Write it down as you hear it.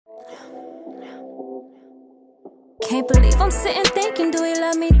can't believe I'm sitting thinking, do you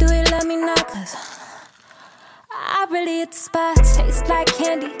love me not? Cause I really hit the spot, tastes like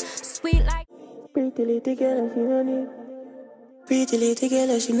candy, sweet like Pretty little girl, she no need. Pretty little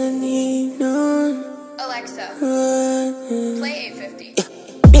girl, she no need, no. Alexa, play 850.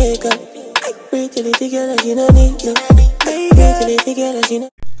 Make up. Pretty little girl, she no need, no. Pretty little girl, she no.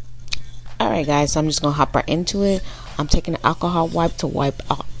 Alright guys, so I'm just gonna hop right into it. I'm taking an alcohol wipe to wipe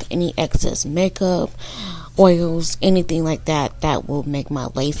off any excess makeup, oils, anything like that that will make my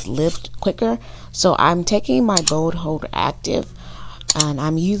lace lift quicker. So I'm taking my Bold Hold Active and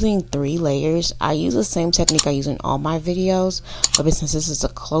I'm using 3 layers. I use the same technique I use in all my videos, but since this is a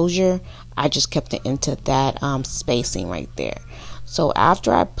closure, I just kept it into that spacing right there. So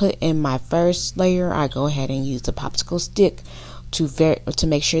after I put in my first layer, I go ahead and use the popsicle stick to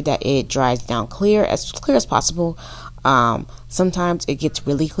make sure that it dries down clear as possible. Sometimes it gets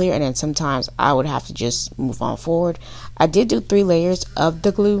really clear, and then sometimes I would have to just move on forward. I did do 3 layers of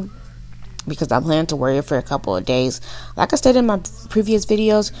the glue because I plan to wear it for a couple of days. Like I said in my previous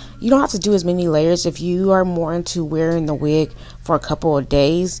videos, you don't have to do as many layers if you are more into wearing the wig for a couple of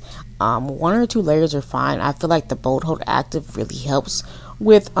days. 1 or 2 layers are fine. I feel like the Bold Hold Active really helps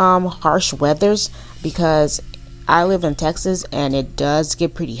with harsh weathers because I live in Texas and it does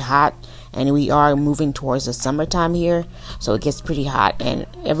get pretty hot, and we are moving towards the summertime here, so it gets pretty hot. And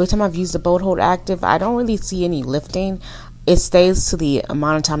every time I've used the Bold Hold Active, I don't really see any lifting. It stays to the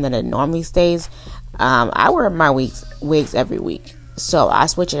amount of time that it normally stays. I wear my wigs every week, so I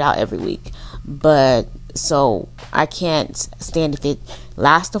switch it out every week. But so I can't stand if it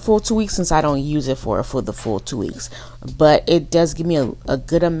lasts the full 2 weeks since I don't use it for the full 2 weeks. But it does give me a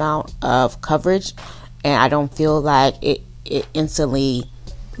good amount of coverage, and I don't feel like it instantly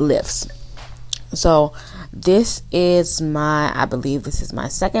lifts. So this is I believe this is my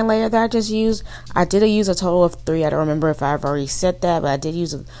second layer that I just used. I did use a total of 3. I don't remember if I've already said that, but I did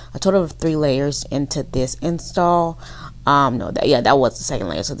use a total of 3 layers into this install. That was the second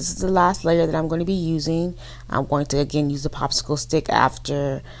layer. So this is the last layer that I'm going to be using. I'm going to again use the popsicle stick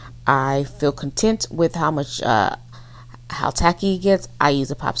after I feel content with how tacky it gets. I use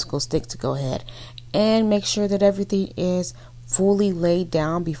a popsicle stick to go ahead and make sure that everything is fully laid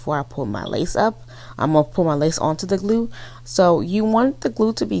down before I pull my lace up. I'm going to pull my lace onto the glue. So you want the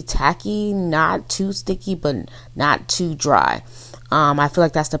glue to be tacky, not too sticky, but not too dry. I feel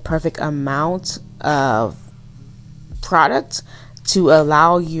like that's the perfect amount of product to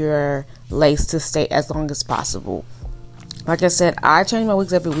allow your lace to stay as long as possible. Like I said, I change my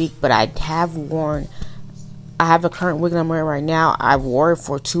wigs every week, but I have a current wig that I'm wearing right now. I've wore it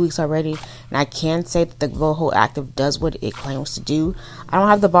for 2 weeks already, and I can say that the Bold Hold Active does what it claims to do. I don't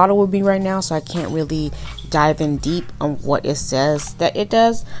have the bottle with me right now, so I can't really dive in deep on what it says that it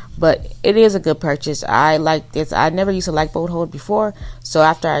does, but it is a good purchase. I like this. I never used to like Bold Hold before, so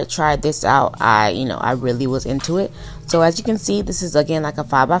after I tried this out, I really was into it. So as you can see, this is again like a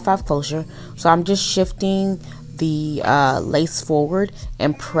 5x5 closure. So I'm just shifting the lace forward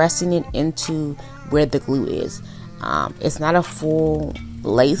and pressing it into where the glue is. It's not a full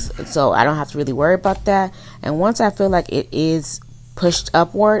lace, so I don't have to really worry about that. And once I feel like it is pushed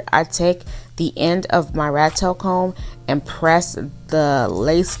upward, I take the end of my rat tail comb and press the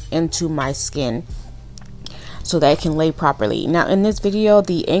lace into my skin so that it can lay properly. Now in this video,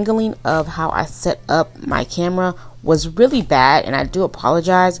 the angling of how I set up my camera was really bad, and I do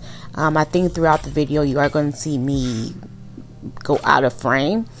apologize. I think throughout the video you are going to see me go out of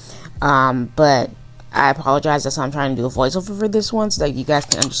frame, but I apologize. That's why I'm trying to do a voiceover for this one so that you guys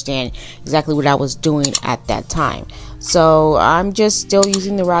can understand exactly what I was doing at that time. So I'm just still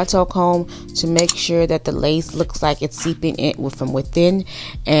using the rat tail comb to make sure that the lace looks like it's seeping in from within,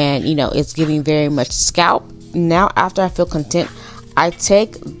 and it's giving very much scalp. Now after I feel content, I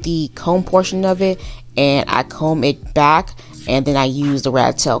take the comb portion of it and I comb it back, and then I use the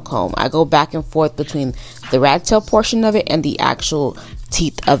rat tail comb. I go back and forth between the rat tail portion of it and the actual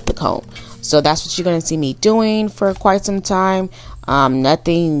teeth of the comb. So that's what you're going to see me doing for quite some time.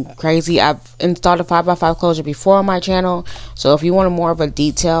 Nothing crazy. I've installed a 5x5 closure before on my channel, so if you want more of a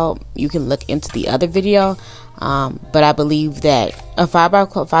detail, you can look into the other video. But I believe that a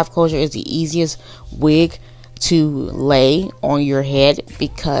 5x5 closure is the easiest wig to lay on your head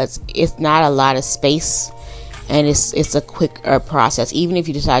because it's not a lot of space, and it's a quick process, even if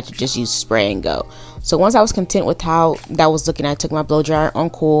you decide to just use spray and go. So once I was content with how that was looking, I took my blow dryer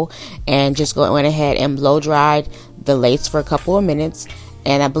on cool and just went ahead and blow dried the lace for a couple of minutes.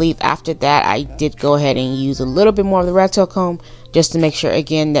 And I believe after that I did go ahead and use a little bit more of the rat tail comb just to make sure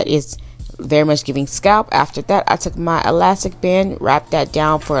again that it's very much giving scalp. After that, I took my elastic band, wrapped that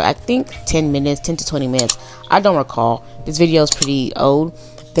down for I think 10 to 20 minutes. I don't recall. This video is pretty old.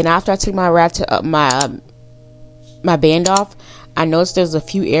 Then after I took my my band off, I noticed there's a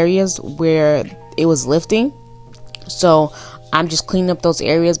few areas where it was lifting. So I'm just cleaning up those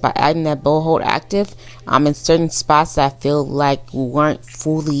areas by adding that bow hold active in certain spots that I feel like weren't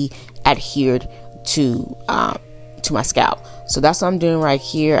fully adhered to my scalp. So that's what I'm doing right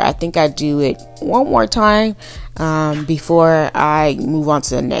here. I think I do it one more time before I move on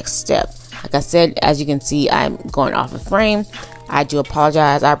to the next step. Like I said, as you can see, I'm going off a frame. I do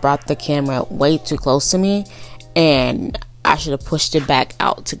apologize. I brought the camera way too close to me, and I should have pushed it back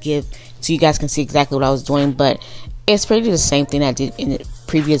out to give so you guys can see exactly what I was doing. But it's pretty the same thing I did in the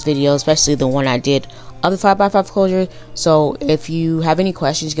previous video, especially the one I did of the 5x5 closure. So if you have any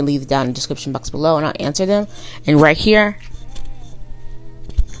questions, you can leave it down in the description box below and I'll answer them. And right here,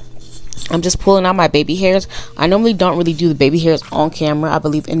 I'm just pulling out my baby hairs. I normally don't really do the baby hairs on camera. I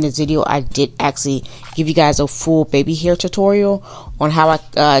believe in this video I did actually give you guys a full baby hair tutorial on how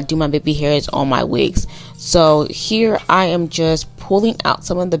I do my baby hairs on my wigs. So here I am just pulling out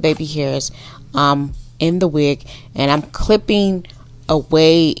some of the baby hairs in the wig, and I'm clipping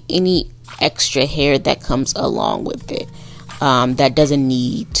away any extra hair that comes along with it that doesn't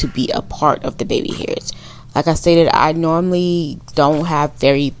need to be a part of the baby hairs. Like I stated, I normally don't have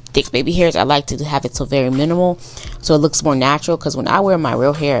very thick baby hairs. I like to have it so very minimal so it looks more natural, because when I wear my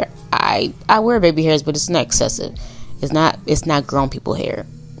real hair, I wear baby hairs, but it's not excessive. It's not grown people hair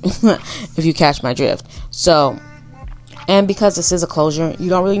if you catch my drift. So, and because this is a closure, you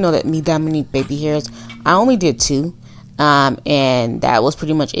don't really need that many baby hairs. I only did 2, and that was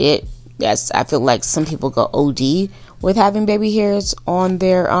pretty much it. I feel like some people go OD with having baby hairs on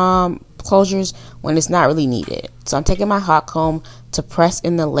their closures when it's not really needed. So I'm taking my hot comb to press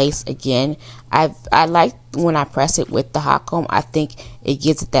in the lace again. I like when I press it with the hot comb. I think it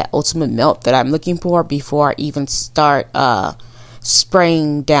gives it that ultimate melt that I'm looking for before I even start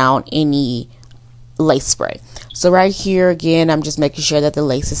spraying down any lace spray. So right here again, I'm just making sure that the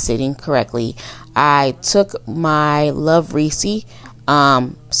lace is sitting correctly. I took my Love Reese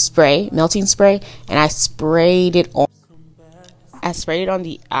spray, melting spray, and I sprayed it on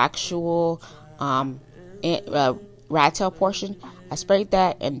the actual rat tail portion. I sprayed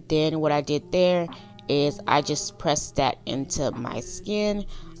that, and then what I did there is I just pressed that into my skin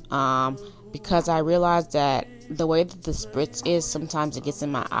because I realized that the way that the spritz is, sometimes it gets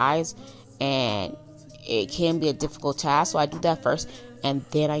in my eyes and it can be a difficult task. So I do that first, and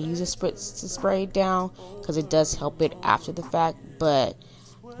then I use a spritz to spray it down because it does help it after the fact. But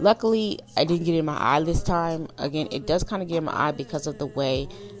luckily, I didn't get it in my eye this time. Again, it does kind of get in my eye because of the way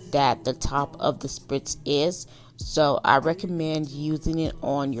that the top of the spritz is. So I recommend using it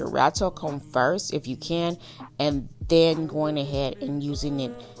on your rat tail comb first if you can, and then going ahead and using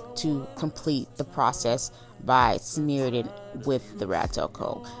it to complete the process by smearing it with the rat tail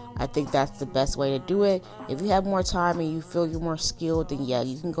comb. I think that's the best way to do it. If you have more time and you feel you're more skilled, then yeah,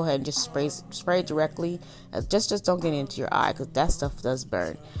 you can go ahead and just spray directly. Just don't get into your eye, because that stuff does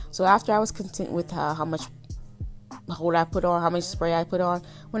burn. So after I was content with how much hold I put on, how much spray I put on,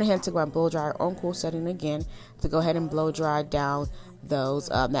 went ahead and took my blow dryer on cool setting again to go ahead and blow dry down those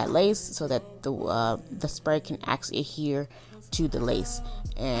that lace so that the spray can actually adhere to the lace.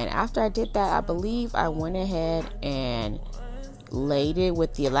 And after I did that, I believe I went ahead and laid it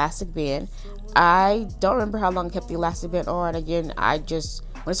with the elastic band. I don't remember how long I kept the elastic band on. Again, when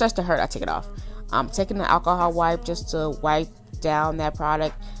it starts to hurt, I take it off. I'm taking the alcohol wipe just to wipe down that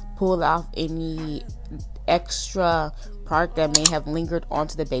product, pull off any extra product that may have lingered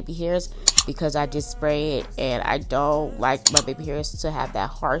onto the baby hairs, because I did spray it and I don't like my baby hairs to have that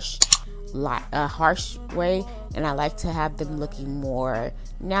harsh way, and I like to have them looking more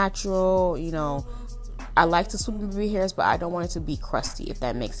natural. I like to swoop my baby hairs, but I don't want it to be crusty, if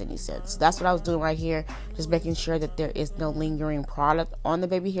that makes any sense. That's what I was doing right here, just making sure that there is no lingering product on the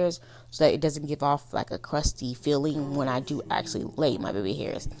baby hairs so that it doesn't give off like a crusty feeling when I do actually lay my baby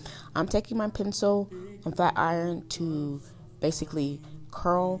hairs. I'm taking my pencil and flat iron to basically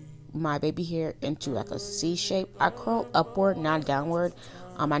curl my baby hair into like a C shape. I curl upward, not downward.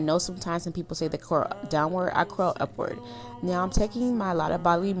 I know sometimes when people say they curl downward, I curl upward. Now I'm taking my Lotta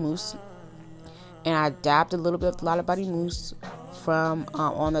Body Mousse, and I dabbed a little bit of the Lotta Body Mousse from the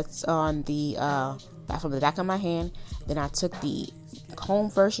back of my hand. Then I took the comb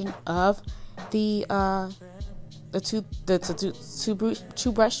version of the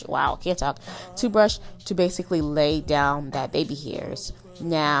toothbrush to basically lay down that baby hairs.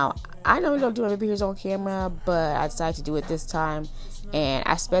 Now I normally don't do my baby hairs on camera, but I decided to do it this time. And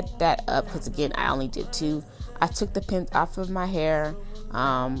I sped that up because, again, I only did 2. I took the pins off of my hair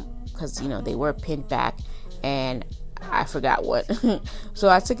because, they were pinned back. And I forgot what. So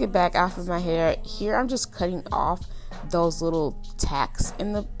I took it back off of my hair. Here I'm just cutting off those little tacks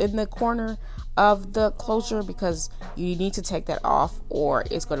in the corner of the closure, because you need to take that off or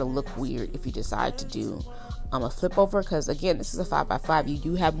it's going to look weird if you decide to do a flip over, because again, this is a 5x5. You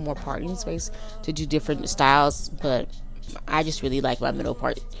do have more parting space to do different styles, but I just really like my middle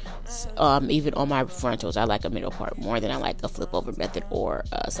part. Even on my frontals, I like a middle part more than I like a flip over method or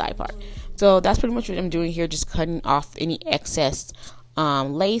a side part. So that's pretty much what I'm doing here, just cutting off any excess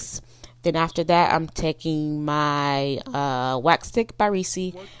lace. Then after that, I'm taking my wax stick by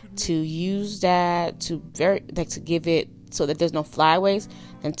Reese to use that to give it so that there's no flyaways,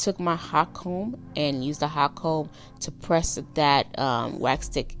 and took my hot comb and used the hot comb to press that wax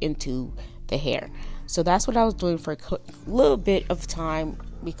stick into the hair. So that's what I was doing for a little bit of time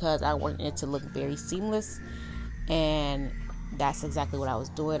because I wanted it to look very seamless, and that's exactly what I was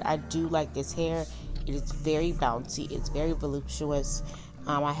doing. I do like this hair. It is very bouncy. It's very voluptuous.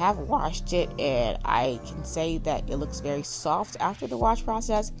 I have washed it, and I can say that it looks very soft after the wash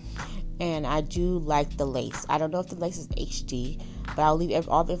process. And I do like the lace. I don't know if the lace is HD, but I'll leave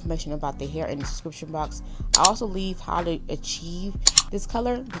all the information about the hair in the description box. I also leave how to achieve this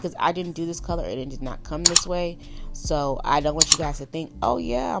color, because I didn't do this color and it did not come this way. So I don't want you guys to think, oh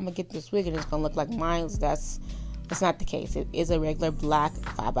yeah, I'm gonna get this wig and it's gonna look like mine. That's not the case. It is a regular black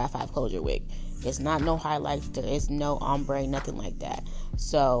 5x5 closure wig. It's not no highlights. There is no ombre, nothing like that.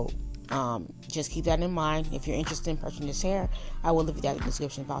 So just keep that in mind. If you're interested in purchasing this hair, I will leave that in the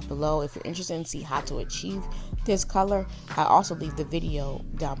description box below. If you're interested in see how to achieve this color, I also leave the video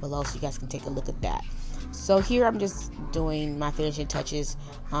down below so you guys can take a look at that. So here I'm just doing my finishing touches,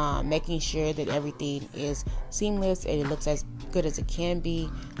 making sure that everything is seamless and it looks as good as it can be.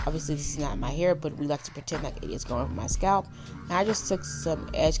 Obviously this is not my hair, but we like to pretend like it is going from my scalp. And I just took some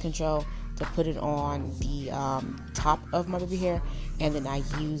edge control to put it on the top of my baby hair, and then I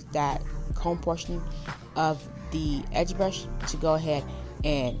used that comb portion of the edge brush to go ahead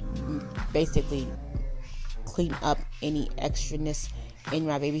and basically clean up any extraness in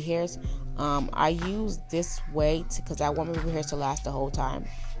my baby hairs. I use this way because I want my baby hairs to last the whole time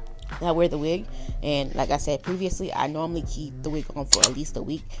I wear the wig. And like I said previously, I normally keep the wig on for at least a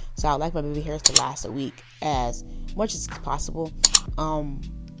week, so I like my baby hairs to last a week as much as possible.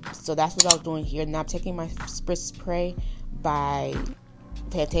 So that's what I was doing here. Now I'm taking my Spritz Spray by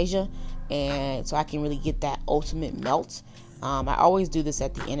Fantasia, and so I can really get that ultimate melt. I always do this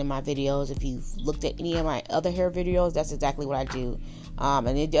at the end of my videos. If you've looked at any of my other hair videos, that's exactly what I do.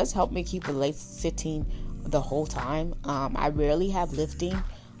 And it does help me keep the lace sitting the whole time. I rarely have lifting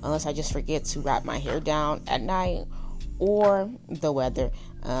unless I just forget to wrap my hair down at night or the weather.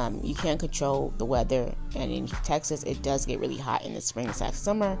 You can't control the weather, and in Texas it does get really hot in the spring /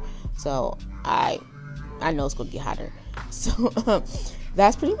 summer, so I know it's gonna get hotter. So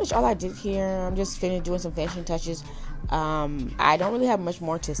that's pretty much all I did here. I'm just finished doing some finishing touches. I don't really have much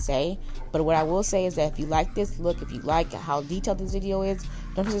more to say, but what I will say is that if you like this look, if you like how detailed this video is,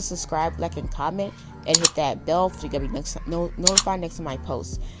 don't forget to subscribe, like, and comment, and hit that bell so you can be notified next to my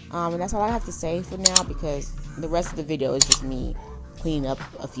posts. And that's all I have to say for now, because the rest of the video is just me cleaning up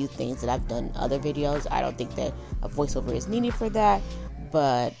a few things that I've done in other videos. I don't think that a voiceover is needed for that,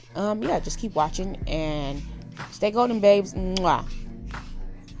 but yeah, just keep watching and stay golden, babes. Mwah.